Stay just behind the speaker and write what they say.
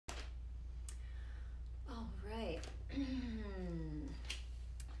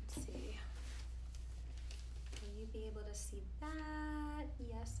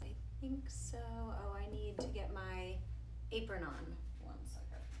think so. Oh, I need to get my apron on. One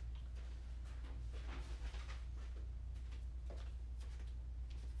second.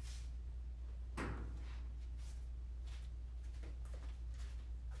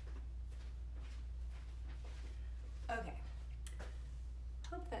 Okay.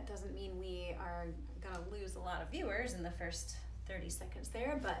 Hope that doesn't mean we are gonna lose a lot of viewers in the first 30 seconds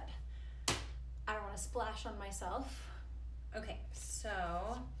there, but I don't want to splash on myself. Okay,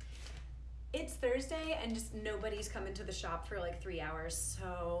 so it's Thursday and just nobody's come into the shop for like 3 hours,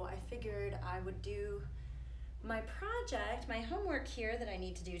 so I figured I would do my project, my homework here that I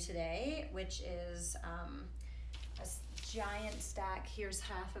need to do today, which is a giant stack, here's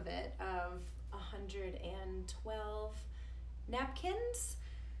half of it, of 112 napkins,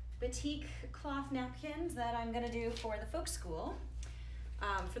 batik cloth napkins that I'm gonna do for the folk school,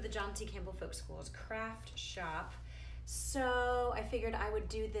 for the John C. Campbell Folk School's craft shop. So I figured I would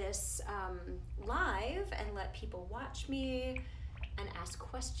do this live and let people watch me and ask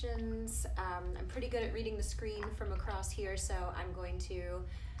questions. I'm pretty good at reading the screen from across here, so I'm going to,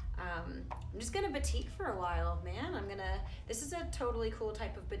 I'm just gonna batik for a while, man. This is a totally cool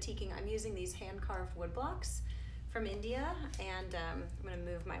type of batiking. I'm using these hand-carved wood blocks from India, and I'm gonna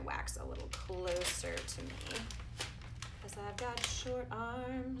move my wax a little closer to me because I've got short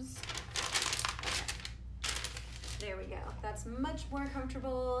arms. Okay. There we go. That's much more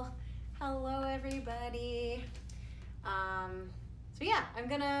comfortable. Hello, everybody. So yeah, I'm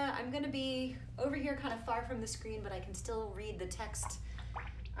gonna be over here kind of far from the screen, but I can still read the text.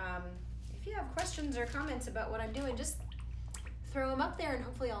 If you have questions or comments about what I'm doing, just throw them up there and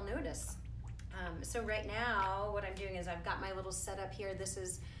hopefully I'll notice. So right now, what I'm doing is I've got my little setup here. This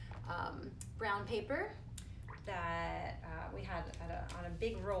is brown paper that we had on a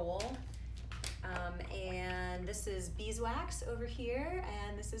big roll. And this is beeswax over here,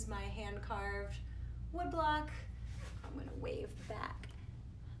 and this is my hand-carved wood block. I'm gonna wave back.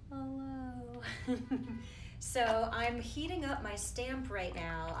 Hello. So I'm heating up my stamp right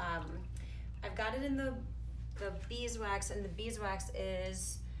now. I've got it in the beeswax, and the beeswax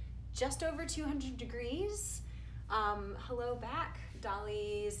is just over 200 degrees. Hello back,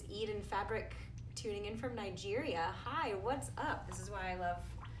 Dolly's Eden Fabric, tuning in from Nigeria. Hi, what's up? This is why I love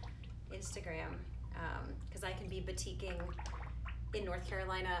Instagram, because I can be batiking in North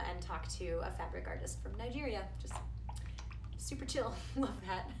Carolina and talk to a fabric artist from Nigeria. Just super chill. Love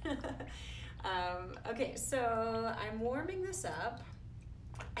that. Okay, so I'm warming this up,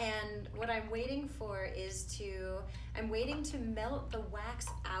 and what I'm waiting for is I'm waiting to melt the wax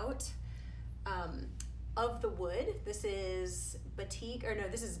out of the wood. This is batik, or no,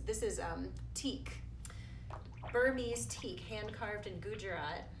 this is teak, Burmese teak, hand carved in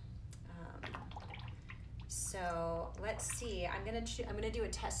Gujarat. So let's see. I'm gonna do a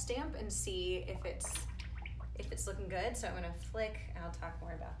test stamp and see if it's looking good. So I'm gonna flick, and I'll talk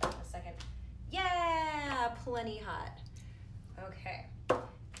more about that in a second. Yeah, plenty hot. Okay.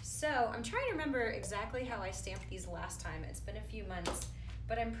 So I'm trying to remember exactly how I stamped these last time. It's been a few months,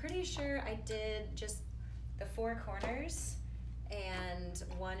 but I'm pretty sure I did just the 4 corners and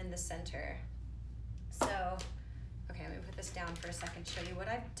 1 in the center. So, okay, let me put this down for a second, show you what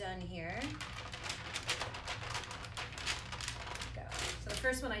I've done here. Go. So the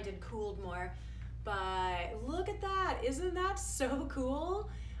first one I did cooled more, but look at that. Isn't that so cool?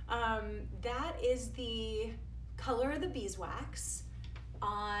 That is the color of the beeswax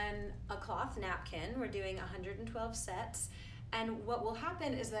on a cloth napkin. We're doing 112 sets. And what will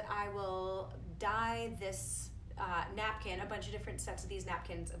happen is that I will dye this napkin, a bunch of different sets of these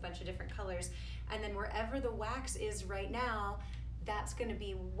napkins, a bunch of different colors. And then wherever the wax is right now, that's gonna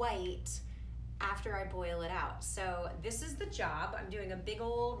be white after I boil it out. So this is the job. I'm doing a big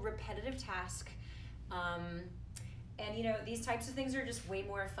old repetitive task. And you know, these types of things are just way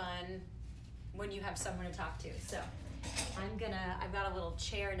more fun when you have someone to talk to. So I've got a little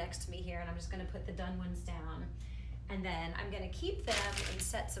chair next to me here, and I'm just gonna put the done ones down. And then I'm gonna keep them in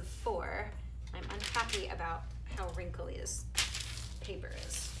sets of 4. I'm unhappy about how wrinkly this paper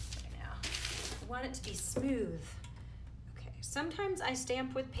is right now. I want it to be smooth. Okay, sometimes I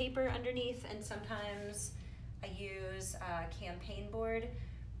stamp with paper underneath, and sometimes I use campaign board.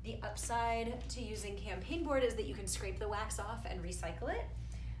 The upside to using campaign board is that you can scrape the wax off and recycle it.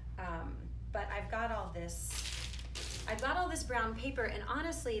 But I've got all this brown paper, and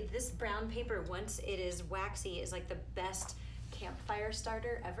honestly, this brown paper, once it is waxy, is like the best campfire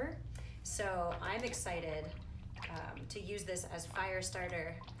starter ever. So I'm excited to use this as fire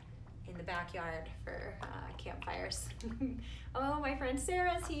starter in the backyard for campfires. Oh, my friend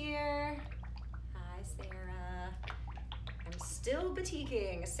Sarah's here. Hi, Sarah. I'm still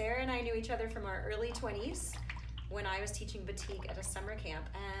batiking. Sarah and I knew each other from our early 20s when I was teaching batik at a summer camp,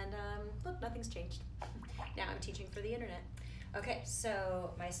 and look, nothing's changed. Now I'm teaching for the internet. Okay,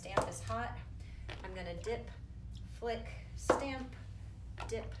 so my stamp is hot. I'm gonna dip, flick, stamp,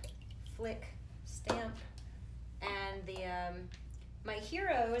 dip, flick, stamp, and my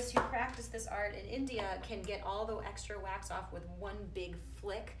heroes who practice this art in India can get all the extra wax off with one big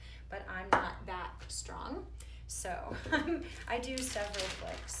flick, but I'm not that strong. So I do several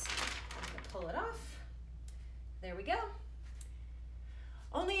flicks. I'm gonna pull it off. There we go.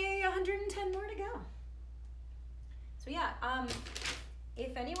 Only 110 more to go. So yeah,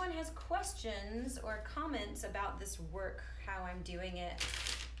 if anyone has questions or comments about this work, how I'm doing it,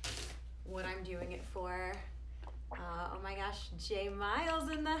 what I'm doing it for, oh my gosh, Jay Miles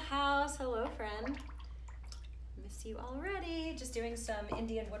in the house. Hello, friend. Miss you already. Just doing some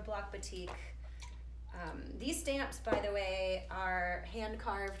Indian woodblock batik. These stamps, by the way, are hand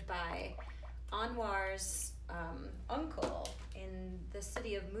carved by Anwar's uncle in the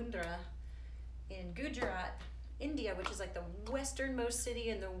city of Mundra in Gujarat, India, which is like the westernmost city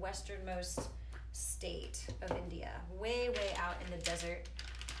in the westernmost state of India, way, way out in the desert.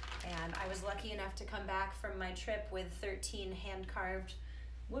 And I was lucky enough to come back from my trip with 13 hand-carved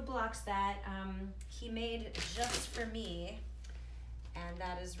wood blocks that he made just for me. And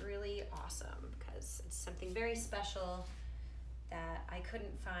that is really awesome because it's something very special that I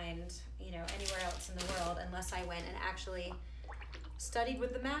couldn't find, you know, anywhere else in the world unless I went and actually studied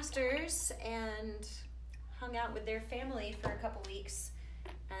with the masters and hung out with their family for a couple weeks.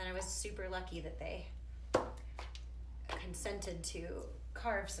 And I was super lucky that they consented to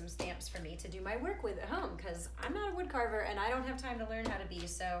carve some stamps for me to do my work with at home, because I'm not a wood carver and I don't have time to learn how to be.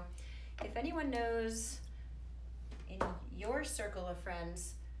 So if anyone knows in your circle of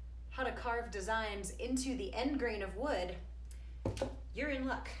friends how to carve designs into the end grain of wood, you're in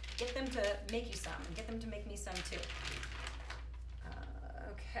luck. Get them to make you some, and get them to make me some too.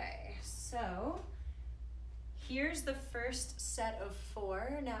 Okay, so here's the first set of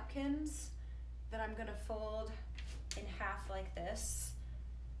 4 napkins that I'm gonna fold in half like this.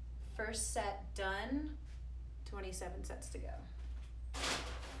 First set done, 27 sets to go.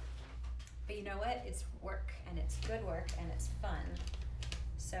 But you know what? It's work, and it's good work, and it's fun.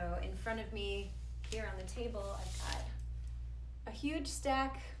 So in front of me here on the table, I've got a huge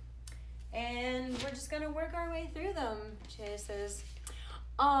stack, and we're just gonna work our way through them. Jay says,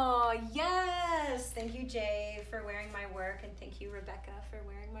 oh yes, thank you Jay for wearing my work, and thank you Rebecca for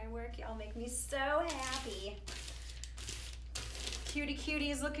wearing my work. Y'all make me so happy. Cutie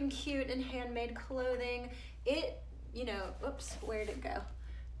cuties looking cute in handmade clothing. It, you know, oops, where'd it go?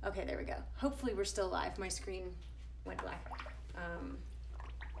 Okay, there we go. Hopefully we're still live. My screen went black.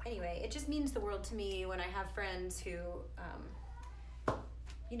 Anyway, it just means the world to me when I have friends who,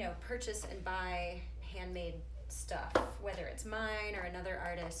 you know, purchase and buy handmade stuff, whether it's mine or another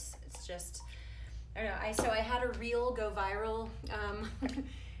artist's. It's just, I don't know. So I had a reel go viral.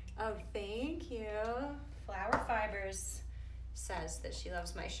 Oh, thank you. Flower Fibers says that she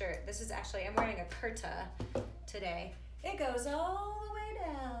loves my shirt. This is actually, I'm wearing a kurta today. It goes all the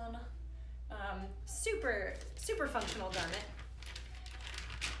way down. Super, super functional garment.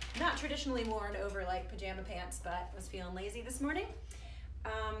 Not traditionally worn over like pajama pants, but was feeling lazy this morning.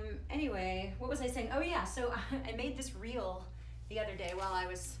 Anyway, what was I saying? Oh yeah, so I made this reel the other day while I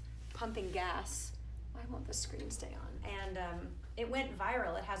was pumping gas. Why won't the screen stay on? And it went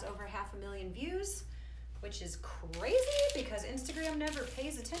viral. It has over 500,000 views, which is crazy because Instagram never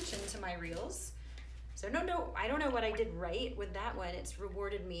pays attention to my reels. So no, I don't know what I did right with that one. It's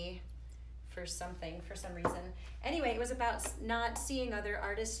rewarded me for something, for some reason. Anyway, it was about not seeing other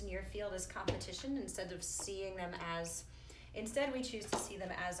artists in your field as competition, instead of seeing them as, instead we choose to see them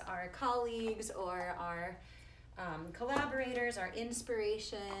as our colleagues or our collaborators, our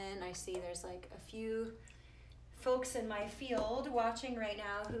inspiration. I see there's like a few folks in my field watching right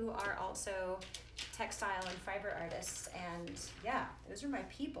now who are also textile and fiber artists, and yeah, those are my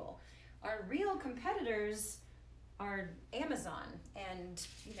people. Our real competitors are Amazon and,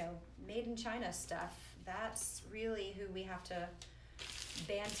 you know, made in China stuff. That's really who we have to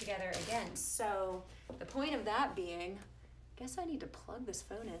band together against. So the point of that being, I guess I need to plug this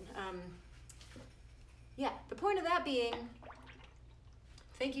phone in. Yeah, the point of that being,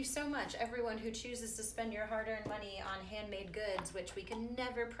 thank you so much, everyone who chooses to spend your hard-earned money on handmade goods, which we can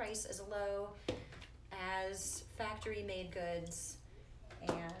never price as low as factory-made goods.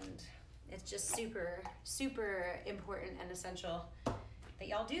 And it's just super, super important and essential that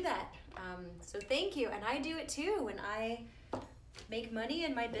y'all do that. So thank you, and I do it too. When I make money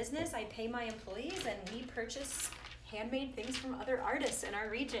in my business, I pay my employees, and we purchase handmade things from other artists in our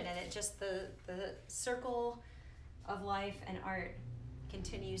region, and it just, the circle of life and art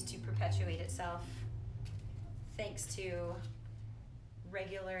continues to perpetuate itself thanks to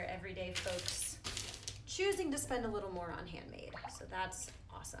regular everyday folks choosing to spend a little more on handmade. So that's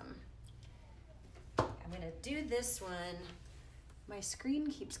awesome. I'm gonna do this one. My screen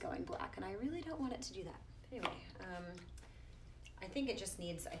keeps going black and I really don't want it to do that. But anyway, I think it just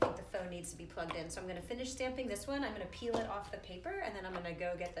needs, I think the phone needs to be plugged in. So I'm gonna finish stamping this one. I'm gonna peel it off the paper and then I'm gonna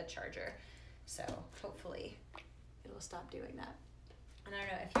go get the charger. So hopefully it'll stop doing that. And I don't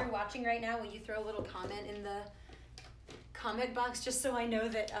know, if you're watching right now, will you throw a little comment in the comment box just so I know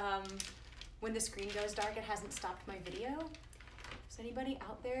that when the screen goes dark, it hasn't stopped my video? Is anybody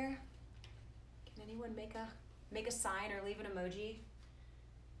out there? Can anyone make a sign or leave an emoji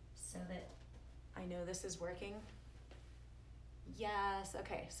so that I know this is working? Yes,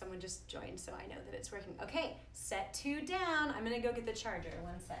 okay, someone just joined, so I know that it's working. Okay, set 2 down. I'm gonna go get the charger,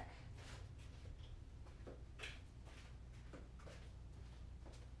 1 sec.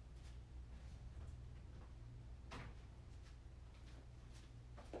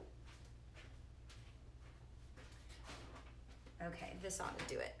 Okay, this ought to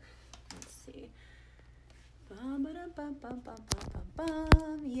do it. Let's see. Bum, ba, bum, bum, bum, bum, bum,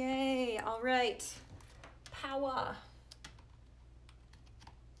 bum. Yay, all right. Power.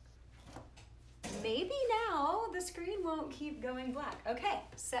 Maybe now the screen won't keep going black. Okay,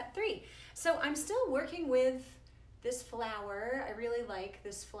 set 3. So I'm still working with this flower. I really like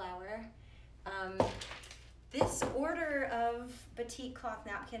this flower. This order of batik cloth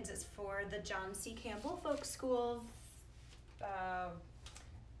napkins is for the John C. Campbell Folk School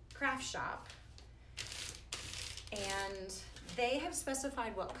craft shop, and they have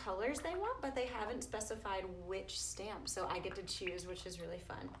specified what colors they want, but they haven't specified which stamp, so I get to choose, which is really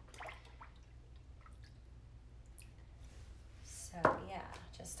fun. So yeah,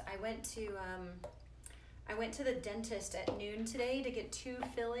 just I went to the dentist at noon today to get 2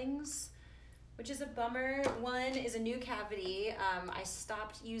 fillings, which is a bummer. One is a new cavity. I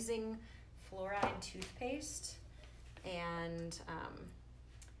stopped using fluoride toothpaste, and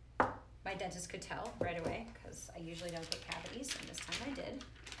my dentist could tell right away because I usually don't get cavities, and this time I did.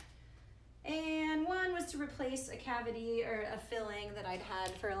 And one was to replace a cavity or a filling that I'd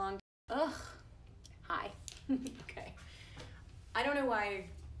had for a long time. Ugh, hi. Okay. I don't know why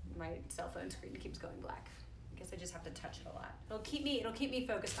my cell phone screen keeps going black. I guess I just have to touch it a lot. It'll keep me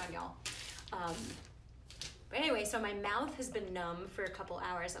focused on y'all. But anyway, so my mouth has been numb for a couple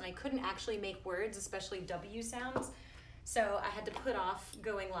hours and I couldn't actually make words, especially W sounds. So I had to put off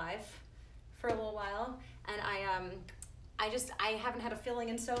going live for a little while. And I haven't had a filling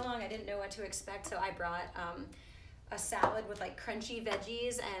in so long, I didn't know what to expect. So I brought a salad with like crunchy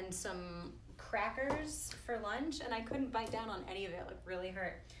veggies and some crackers for lunch, and I couldn't bite down on any of it. It really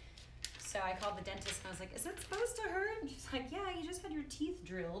hurt. So I called the dentist and I was like, is it supposed to hurt? And she's like, yeah, you just had your teeth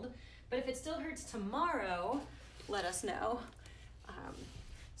drilled, but if it still hurts tomorrow, let us know.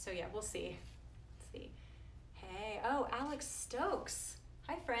 So yeah, we'll see. Let's see. Hey, oh, Alex Stokes.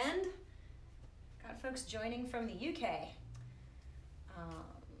 Hi, friend. Got folks joining from the UK.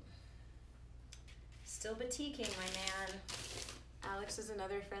 Still batiking, my man. Alex is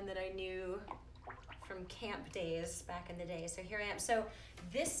another friend that I knew from camp days back in the day. So here I am. So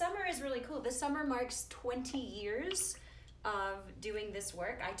this summer is really cool. This summer marks 20 years of doing this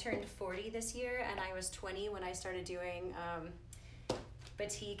work. I turned 40 this year, and I was 20 when I started doing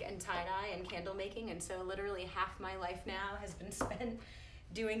batik and tie-dye and candle making. And so literally half my life now has been spent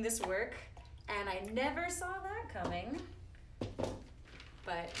doing this work. And I never saw that coming,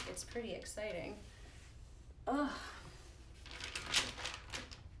 but it's pretty exciting. Ugh.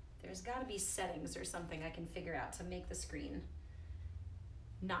 There's got to be settings or something I can figure out to make the screen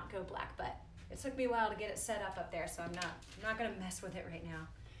not go black, but it took me a while to get it set up there, so I'm not gonna mess with it right now.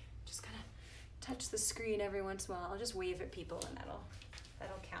 Just gonna touch the screen every once in a while. I'll just wave at people, and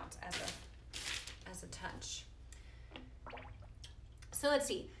that'll count as a touch. So let's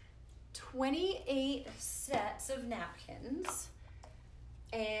see, 28 sets of napkins,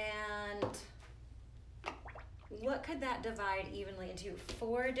 and what could that divide evenly into?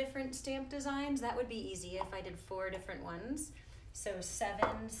 4 different stamp designs? That would be easy if I did 4 different ones. So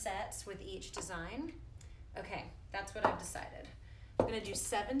 7 sets with each design. Okay, that's what I've decided. I'm gonna do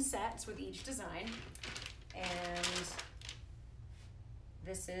 7 sets with each design, and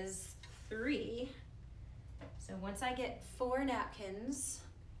this is 3. So once I get 4 napkins,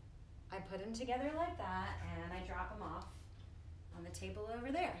 I put them together like that, and I drop them off on the table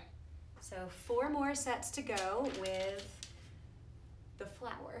over there. So 4 more sets to go with the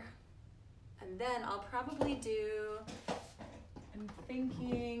flower. And then I'll probably do, I'm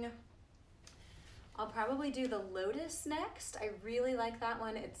thinking, I'll probably do the Lotus next. I really like that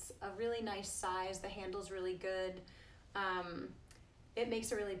one. It's a really nice size. The handle's really good. It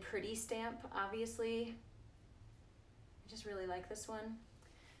makes a really pretty stamp, obviously. I just really like this one.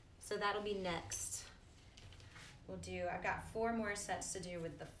 So that'll be next. We'll do, I've got 4 more sets to do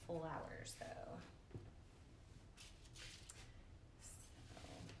with the flowers though.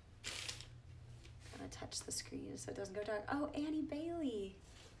 Touch the screen so it doesn't go dark. Oh, Annie Bailey.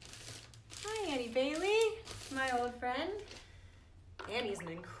 Hi, Annie Bailey, my old friend. Annie's an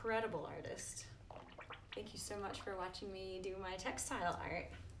incredible artist. Thank you so much for watching me do my textile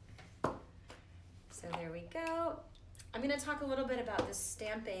art. So there we go. I'm gonna talk a little bit about this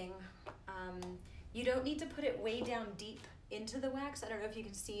stamping. You don't need to put it way down deep into the wax. I don't know if you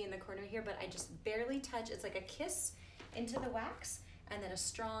can see in the corner here, but I just barely touch. It's like a kiss into the wax and then a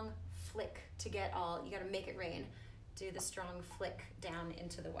strong flick to get all, you gotta make it rain. Do the strong flick down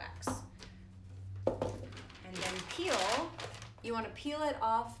into the wax. And then peel. You wanna peel it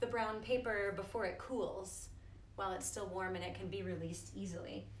off the brown paper before it cools while it's still warm and it can be released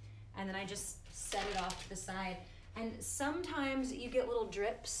easily. And then I just set it off to the side. And sometimes you get little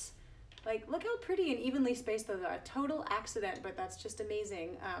drips. Like, look how pretty and evenly spaced those are. Total accident, but that's just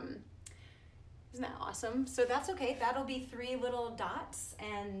amazing. Isn't that awesome? So that's okay, that'll be 3 little dots.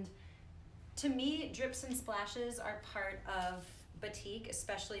 And to me, drips and splashes are part of batik,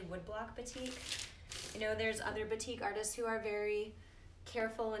 especially woodblock batik. You know, there's other batik artists who are very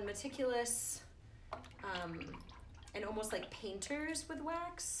careful and meticulous, and almost like painters with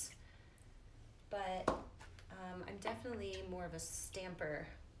wax. But I'm definitely more of a stamper.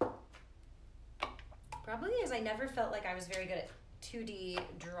 Probably as I never felt like I was very good at 2D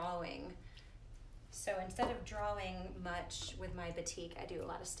drawing. So instead of drawing much with my batik, I do a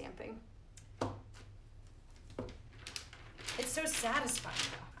lot of stamping. It's so satisfying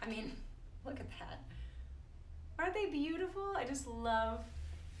though. I mean, look at that. Aren't they beautiful? I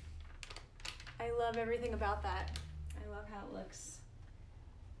love everything about that. I love how it looks.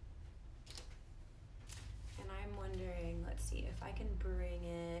 And I'm wondering, let's see if I can bring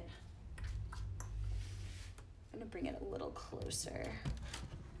it, I'm gonna bring it a little closer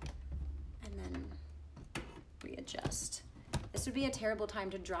and then readjust. This would be a terrible time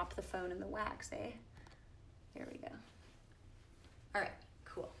to drop the phone in the wax, eh? There we go. All right,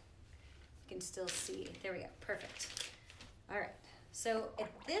 cool. You can still see, there we go, perfect. All right, so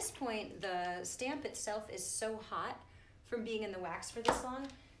at this point, the stamp itself is so hot from being in the wax for this long,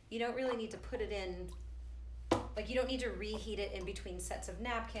 you don't really need to put it in, like you don't need to reheat it in between sets of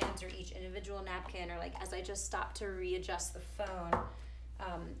napkins or each individual napkin, or like as I just stopped to readjust the phone,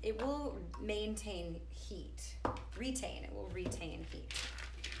 it will maintain heat, it will retain heat.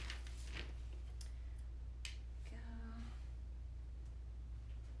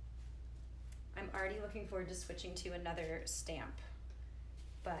 I'm already looking forward to switching to another stamp,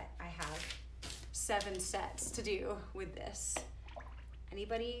 but I have 7 sets to do with this.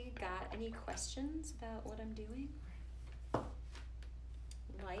 Anybody got any questions about what I'm doing?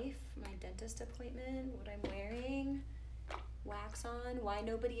 Life, my dentist appointment, what I'm wearing, WAXON, why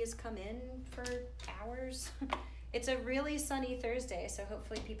nobody has come in for hours. It's a really sunny Thursday, so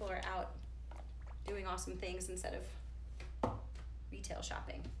hopefully people are out doing awesome things instead of retail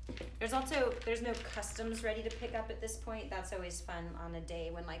shopping. There's no customs ready to pick up at this point. That's always fun on a day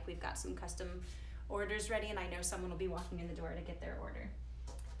when like we've got some custom orders ready and I know someone will be walking in the door to get their order.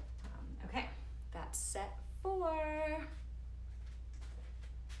 Okay, that's set 4.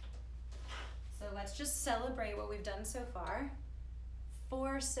 So let's just celebrate what we've done so far.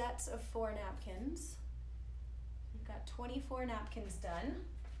 4 sets of 4 napkins. We've got 24 napkins done.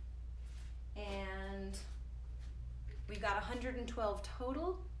 And we've got 112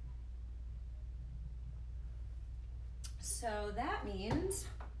 total. So that means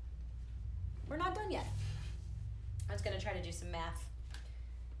we're not done yet. I was gonna try to do some math.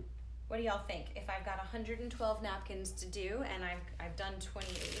 What do y'all think? If I've got 112 napkins to do and I've done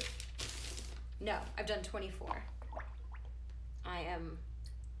 28, no, I've done 24. I am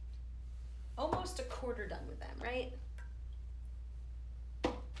almost a quarter done with them, right?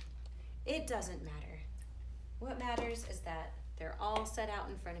 It doesn't matter. What matters is that they're all set out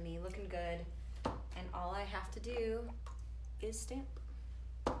in front of me, looking good, and all I have to do is stamp.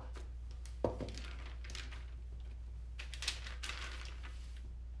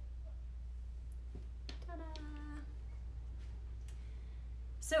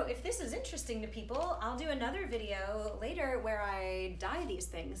 So if this is interesting to people, I'll do another video later where I dye these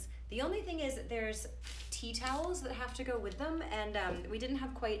things. The only thing is that there's tea towels that have to go with them, and we didn't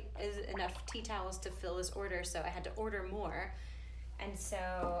have quite enough tea towels to fill this order, so I had to order more. And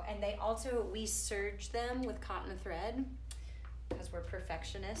so, and they also, we serge them with cotton thread because we're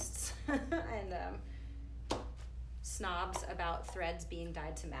perfectionists and snobs about threads being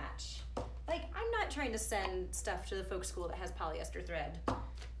dyed to match. Like, I'm not trying to send stuff to the folk school that has polyester thread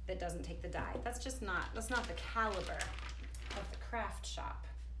that doesn't take the dye. That's not the caliber of the craft shop.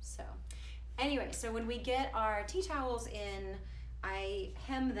 So anyway, so when we get our tea towels in, I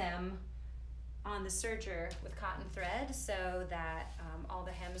hem them on the serger with cotton thread so that all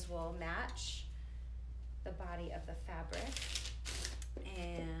the hems will match the body of the fabric.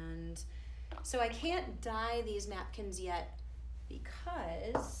 And so I can't dye these napkins yet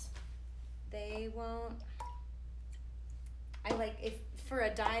because they won't, if for a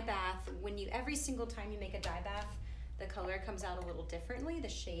dye bath, every single time you make a dye bath, the color comes out a little differently, the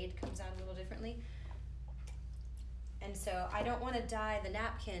shade comes out a little differently. And so I don't want to dye the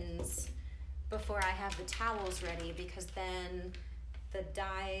napkins before I have the towels ready, because then the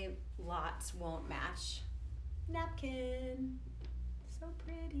dye lots won't match. Napkin, so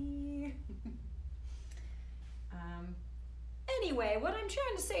pretty. Anyway, what I'm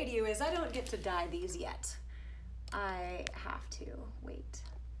trying to say to you is I don't get to dye these yet. I have to wait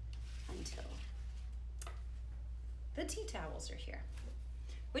until the tea towels are here,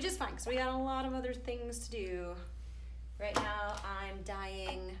 which is fine because we got a lot of other things to do. Right now I'm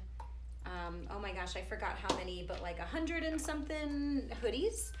dyeing, oh my gosh, I forgot how many, but like 100 and something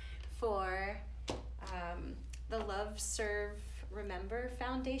hoodies for the Love, Serve, Remember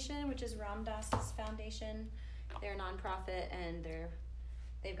Foundation, which is Ram Dass's foundation. They're a nonprofit and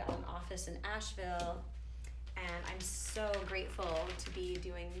they've got an office in Asheville, and I'm so grateful to be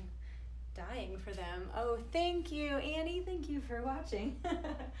doing dyeing for them. Oh, thank you, Annie. Thank you for watching.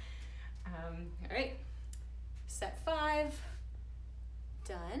 All right, set 5,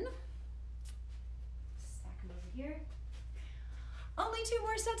 done. Stack them over here. Only 2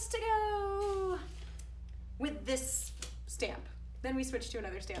 more sets to go with this stamp. Then we switch to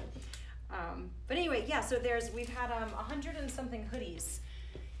another stamp. But anyway, yeah, so we've had 100 and something hoodies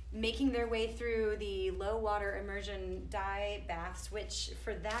making their way through the low water immersion dye baths, which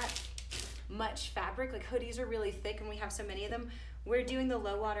for that much fabric, like hoodies are really thick and we have so many of them, we're doing the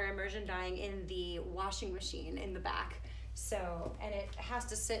low water immersion dyeing in the washing machine in the back. So, and it has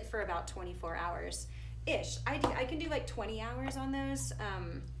to sit for about 24 hours-ish. I can do like 20 hours on those,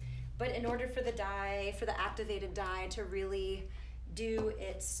 but in order for the dye, for the activated dye to really do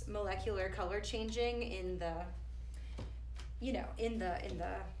its molecular color changing in the, in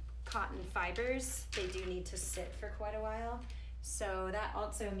the cotton fibers, they do need to sit for quite a while. So that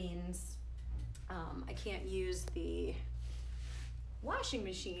also means I can't use the washing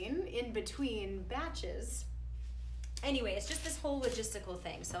machine in between batches. Anyway, it's just this whole logistical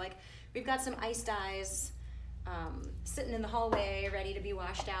thing. So like we've got some ice dyes sitting in the hallway ready to be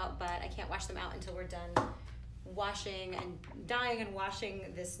washed out, but I can't wash them out until we're done washing and dyeing and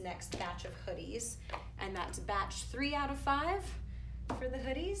washing this next batch of hoodies. And that's batch 3 out of 5 for the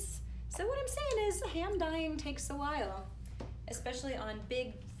hoodies. So what I'm saying is hand dyeing takes a while, especially on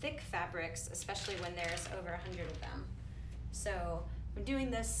big, thick fabrics, especially when there's over 100 of them. So I'm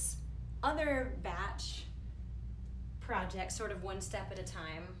doing this other batch project sort of one step at a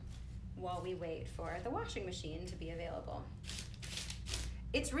time while we wait for the washing machine to be available.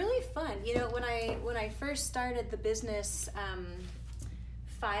 It's really fun. When I first started the business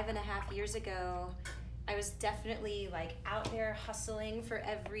 5.5 years ago, I was definitely like out there hustling for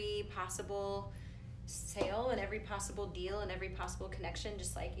every possible sale and every possible deal and every possible connection.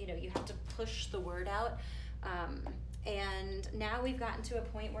 Just like, you have to push the word out. And now we've gotten to a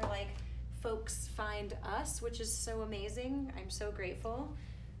point where like folks find us, which is so amazing. I'm so grateful.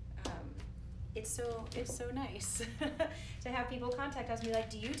 It's so nice to have people contact us and be like,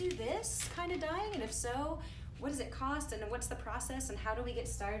 do you do this kind of dyeing? And if so, what does it cost? And what's the process? And how do we get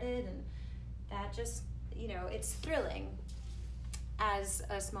started? And that just, it's thrilling. As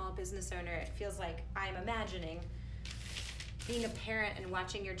a small business owner, it feels like I'm imagining being a parent and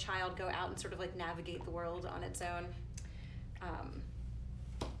watching your child go out and sort of like navigate the world on its own.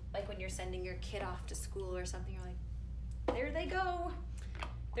 Like when you're sending your kid off to school or something, you're like, there they go.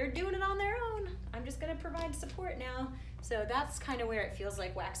 They're doing it on their own. I'm just gonna provide support now. So that's kind of where it feels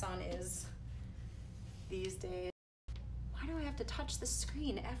like WAXON is these days. Why do I have to touch the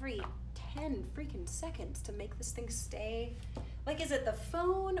screen every 10 freaking seconds to make this thing stay? Like, is it the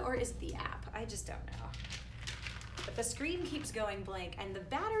phone or is it the app? I just don't know. but the screen keeps going blank and the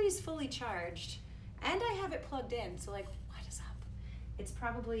battery's fully charged and I have it plugged in. So like, what is up? It's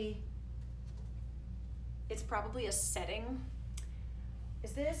probably a setting.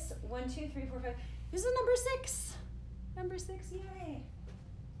 Is this 1, 2, 3, 4, 5? This is number 6. Number 6, yay.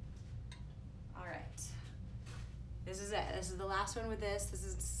 All right. This is it. This is the last one with this. This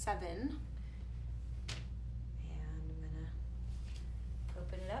is 7. And I'm gonna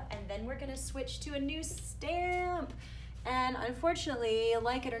open it up, and then we're gonna switch to a new stamp. And unfortunately,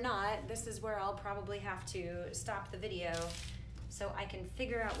 like it or not, this is where I'll probably have to stop the video so I can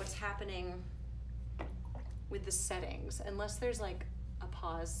figure out what's happening with the settings, unless there's like a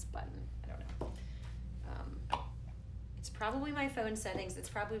pause button. I don't know. It's probably my phone settings. It's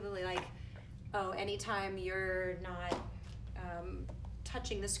probably like, oh, anytime you're not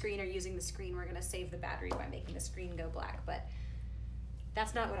touching the screen or using the screen, we're gonna save the battery by making the screen go black. But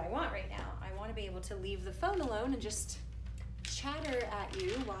that's not what I want right now. I wanna be able to leave the phone alone and just chatter at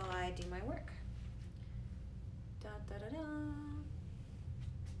you while I do my work. Da, da, da, da.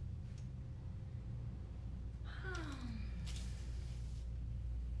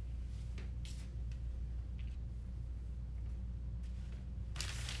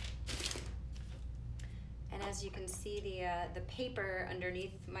 As you can see, the paper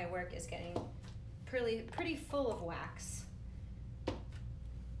underneath my work is getting pretty full of wax.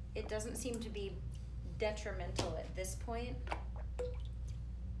 It doesn't seem to be detrimental at this point,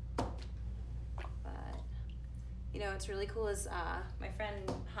 but you know, what's really cool is my friend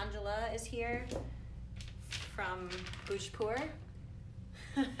Hanjala is here from Bhojpur,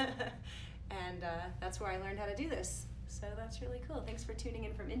 and that's where I learned how to do this. So that's really cool. Thanks for tuning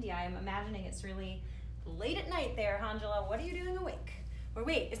in from India. I'm imagining it's really late at night there, Hanjala. What are you doing awake? Or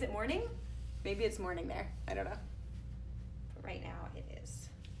wait, is it morning? Maybe it's morning there. I don't know. But right now it is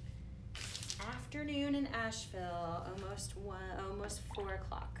afternoon in Asheville, almost 4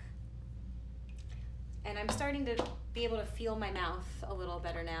 o'clock. And I'm starting to be able to feel my mouth a little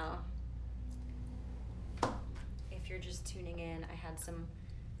better now. If you're just tuning in, I had some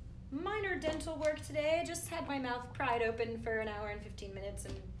minor dental work today. I just had my mouth pried open for an hour and 15 minutes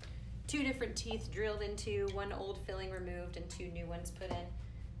and 2 different teeth drilled into, 1 old filling removed and 2 new ones put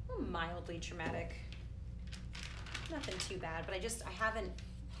in. Mildly traumatic. Nothing too bad, but I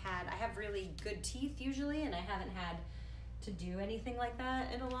have really good teeth usually, and I haven't had to do anything like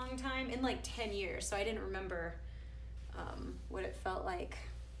that in a long time, in like 10 years, so I didn't remember what it felt like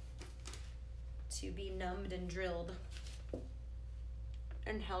to be numbed and drilled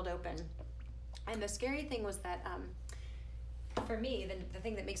and held open. And the scary thing was that for me, the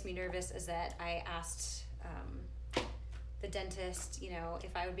thing that makes me nervous is that I asked the dentist, you know,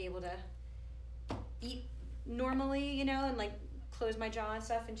 if I would be able to eat normally, you know, and like close my jaw and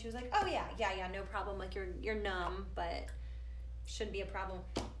stuff, and she was like, oh yeah, no problem, like you're numb, but shouldn't be a problem.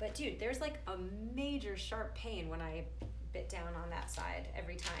 But dude, there's like a major sharp pain when I bit down on that side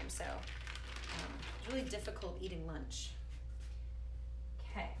every time, so it's really difficult eating lunch.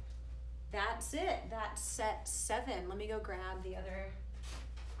 Okay. That's it. That's set 7. Let me go grab the other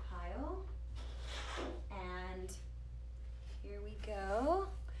pile. And here we go.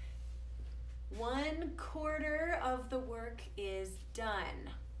 1/4 of the work is done.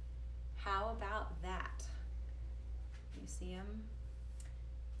 How about that? You see them?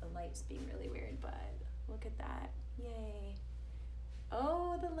 The light's being really weird, but look at that. Yay.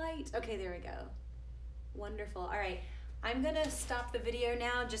 Oh, the light. Okay, there we go. Wonderful. All right. I'm gonna stop the video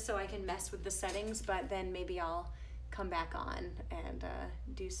now just so I can mess with the settings, but then maybe I'll come back on and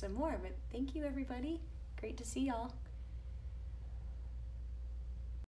do some more. But thank you, everybody. Great to see y'all.